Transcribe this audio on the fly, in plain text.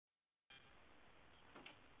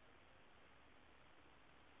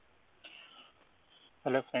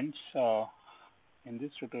Hello friends, in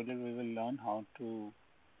this tutorial we will learn how to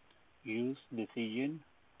use decision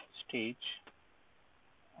stage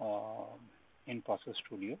uh, in Process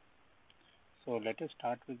Studio. So let us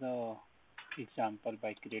start with a example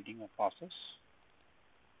by creating a process.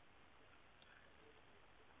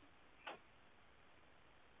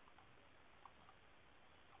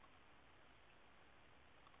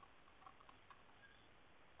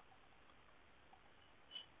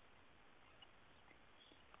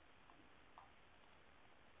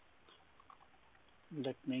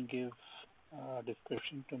 Let me give a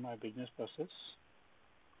description to my business process.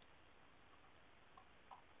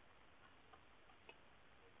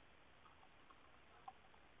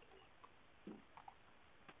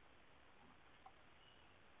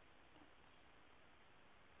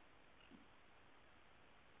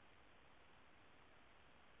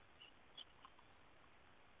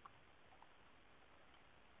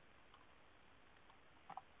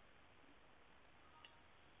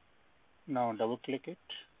 Now double click it.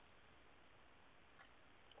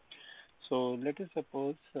 So let us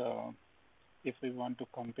suppose if we want to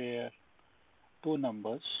compare two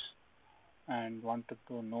numbers and wanted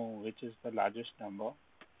to know which is the largest number,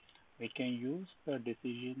 we can use the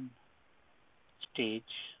decision stage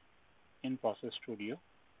in Process Studio.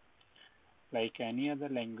 Like any other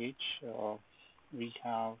language, we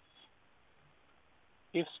have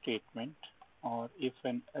if statement or if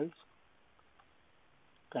and else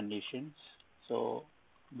conditions. So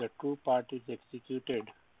the true part is executed,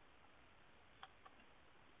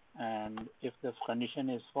 and if the condition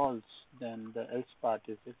is false, then the else part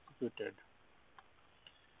is executed.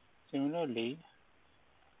 Similarly,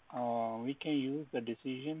 we can use the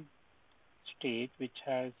decision state which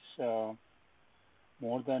has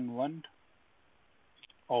more than one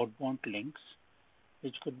outbound links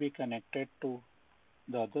which could be connected to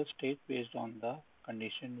the other state based on the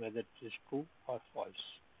condition whether it is true or false.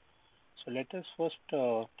 So let us first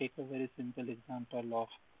take a very simple example of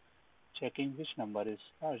checking which number is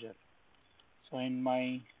larger. So in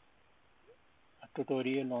my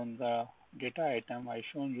tutorial on the data item, I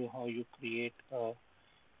shown you how you create a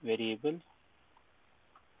variable.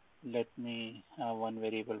 Let me have one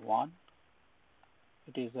variable 1.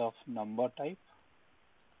 It is of number type.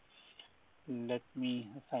 Let me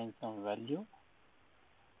assign some value.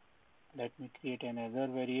 Let me create another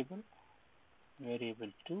variable,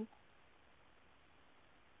 variable 2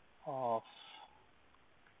 of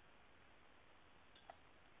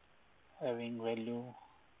having value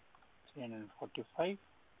 345.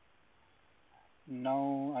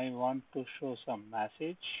 Now I want to show some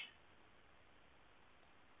message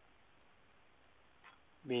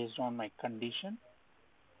based on my condition.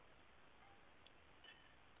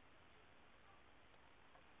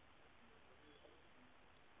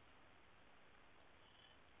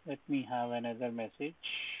 Let me have another message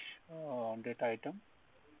on data item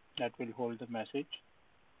that will hold the message.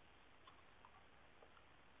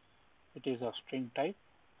 It is of string type.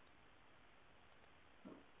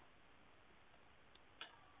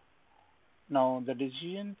 Now the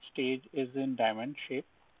decision stage is in diamond shape.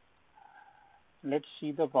 Let's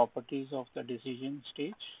see the properties of the decision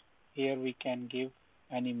stage. Here we can give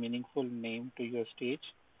any meaningful name to your stage.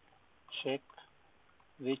 Check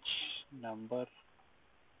which number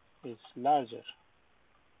is larger.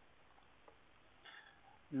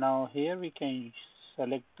 Now here we can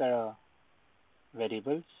select the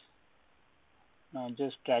variables. Now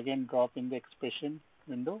just drag and drop in the expression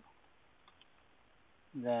window.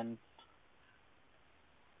 Then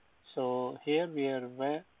so here we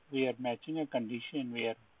are matching a condition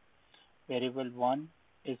where variable 1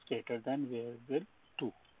 is greater than variable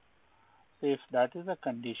 2. So if that is a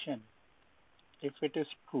condition, if it is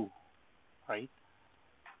true, right,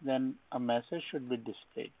 then a message should be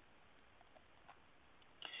displayed.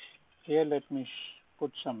 Here let me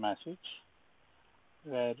put some message.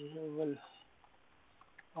 Variable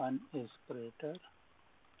 1 is greater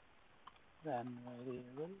than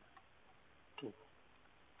variable 2.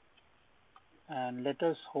 And let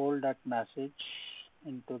us hold that message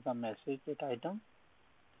into the message item.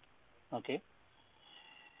 Okay.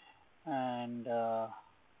 And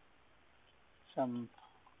some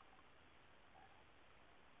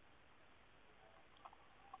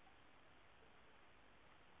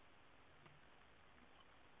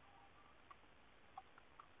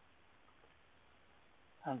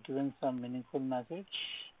I've given some meaningful message,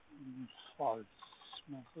 false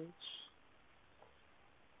message,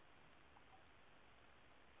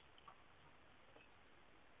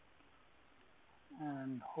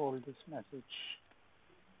 and hold this message.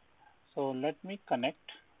 So let me connect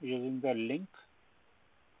using the link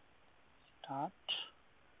start.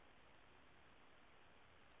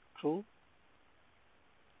 true,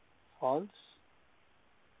 false,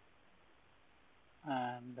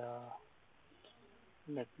 and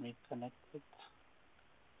let me connect with.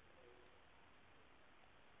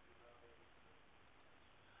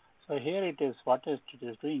 So here it is, what it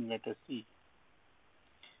is doing, let us see.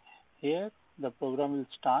 Here the program will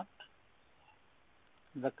start,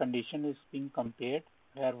 the condition is being compared,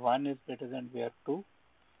 where 1 is greater than where 2.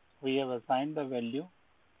 We have assigned the value,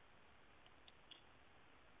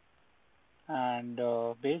 and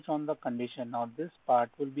based on the condition, now this part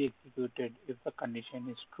will be executed if the condition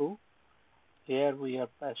is true. Here we are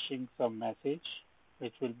passing some message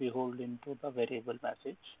which will be held into the variable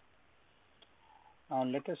message. Now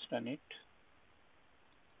let us run it.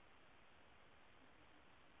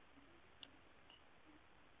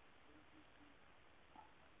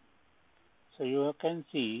 So you can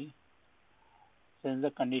see, since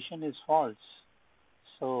the condition is false,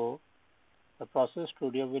 so the Process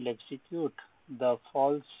Studio will execute the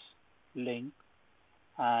false link,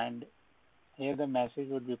 and here the message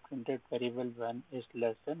would be printed variable 1 is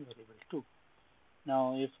less than variable 2.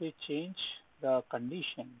 Now if we change the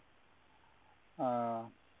condition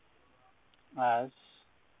as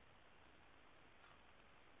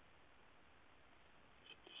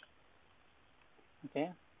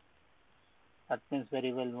okay, that means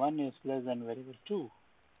variable 1 is less than variable 2,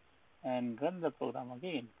 and run the program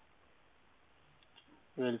again,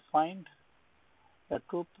 you will find the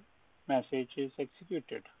true message is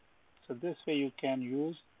executed. So this way you can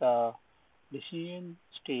use the decision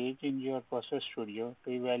stage in your Process Studio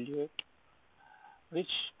to evaluate which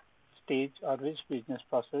stage or which business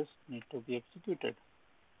process need to be executed.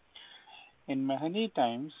 In many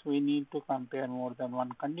times we need to compare more than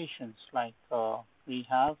one conditions, like we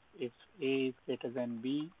have if A is greater than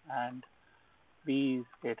B and B is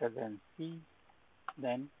greater than C,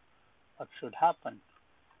 then what should happen?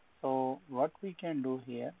 So what we can do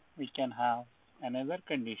here, we can have another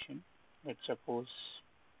condition. Let's suppose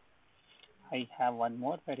I have one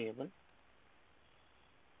more variable.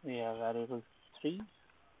 We have variable 3,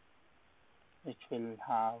 which will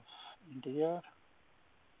have integer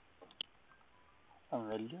some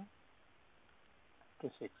value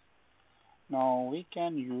to 6. Now we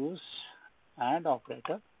can use AND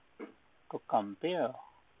operator to compare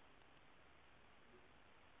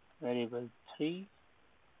variable 3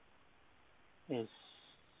 is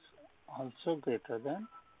also greater than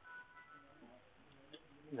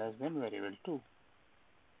less than variable 2.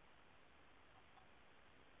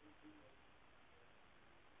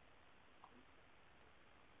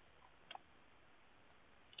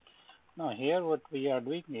 Now here what we are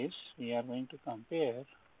doing is we are going to compare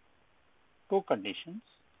two conditions.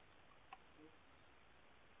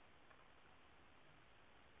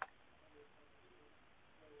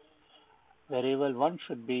 Variable 1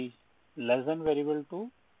 should be less than variable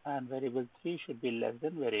 2 and variable 3 should be less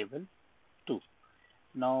than variable 2.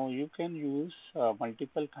 Now you can use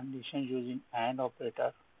multiple conditions using AND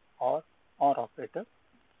operator or OR operator.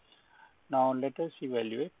 Now let us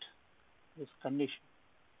evaluate this condition.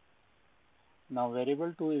 Now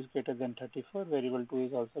variable 2 is greater than 34, variable 2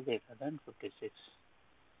 is also greater than 56.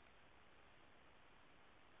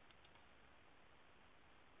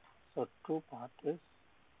 So true part is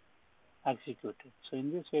executed. So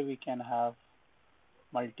in this way we can have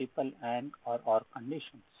multiple AND or OR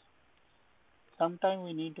conditions. Sometimes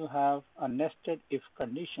we need to have a nested if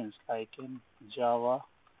conditions, like in Java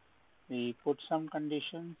we put some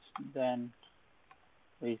conditions, then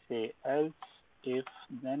we say else, if,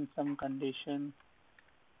 then some condition,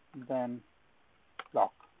 then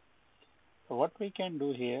block. So what we can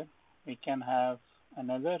do here, we can have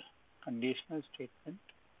another conditional statement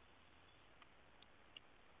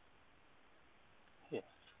here.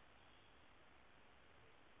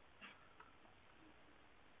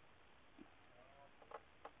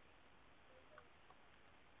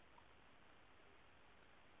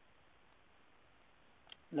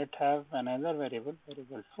 Let's have another variable,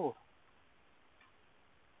 variable 4.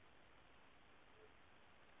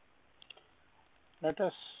 Let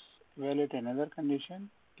us evaluate another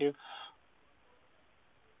condition. If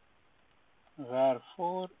var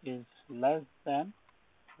 4 is less than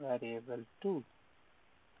variable 2.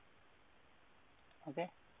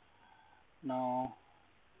 Okay. Now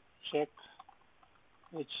check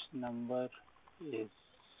which number is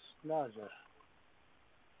larger.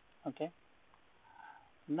 Okay.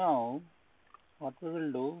 Now what we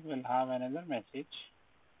will do, we'll have another message.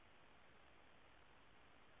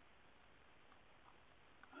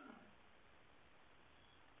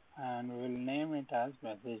 And we will name it as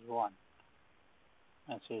message 1.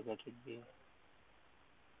 Message, that it be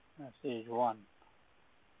message 1.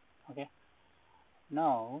 Okay.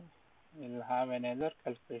 Now we'll have another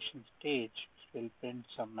calculation stage which will print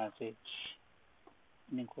some message,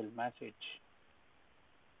 unequal message.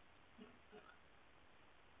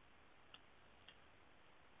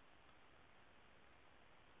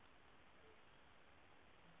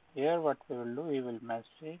 Here what we will do, we will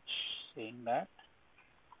message saying that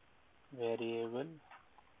variable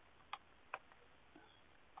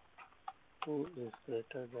 2 is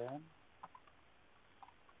greater than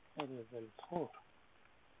variable 4,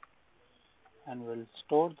 and we'll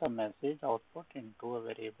store the message output into a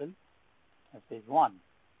variable message 1,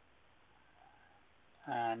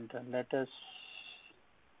 and let us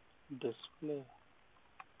display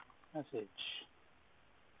message.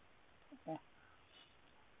 Okay.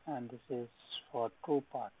 And this is for true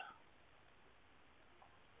part.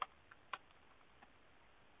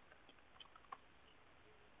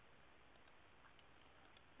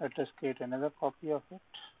 Let us create another copy of it.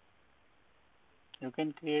 You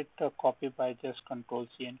can create a copy by just Control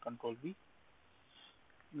C and Control V.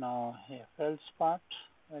 Now here else part,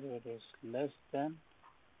 where it is less than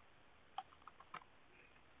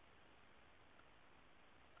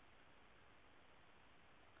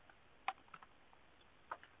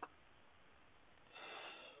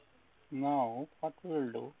now what we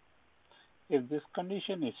will do, if this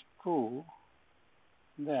condition is true,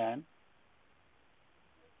 then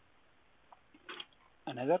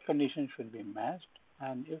another condition should be matched,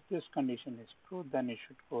 and if this condition is true, then it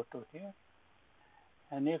should go to here,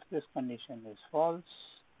 and if this condition is false,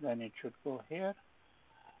 then it should go here,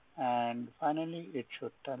 and finally it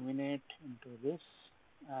should terminate into this,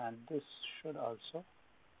 and this should also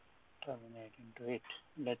terminate into it.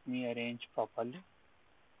 Let me arrange properly.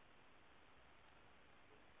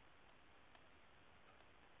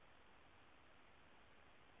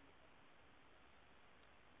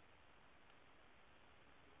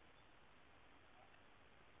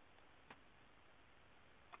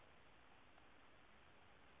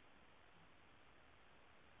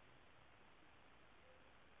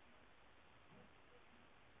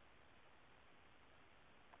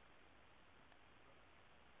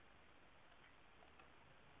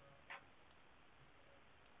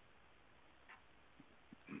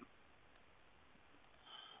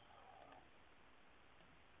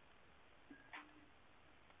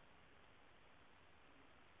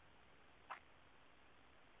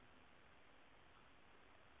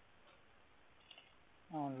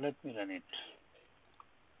 Now let me run it.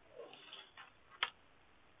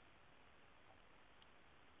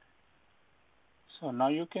 So now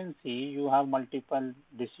you can see you have multiple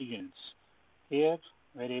decisions. Here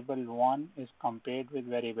variable 1 is compared with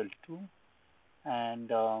variable 2, and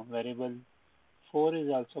variable 4 is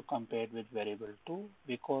also compared with variable 2,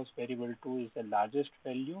 because variable 2 is the largest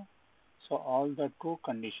value, so all the true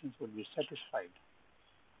conditions will be satisfied.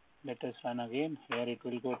 Let us run again. Here it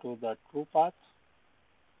will go to the true path,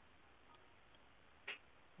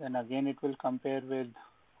 then again it will compare with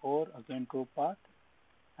 4, again true path,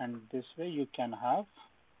 and this way you can have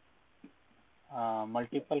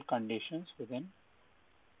multiple conditions within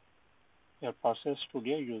your process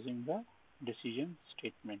studio using the decision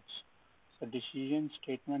statements. So decision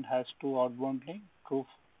statement has two outbound links, true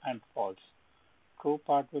and false. True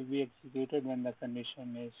part will be executed when the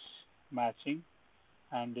condition is matching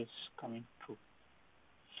and is coming true.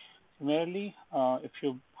 Similarly, if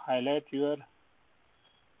you select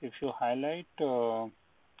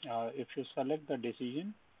the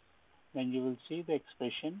decision, then you will see the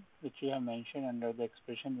expression which you have mentioned under the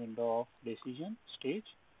expression window of decision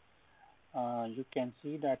stage. You can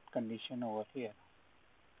see that condition over here.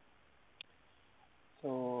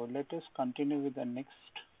 So let us continue with the next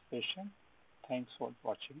session. Thanks for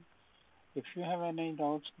watching. If you have any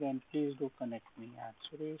doubts, then please do connect me at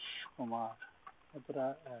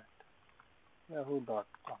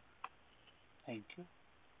sureshkumar@yahoo.com. Thank you.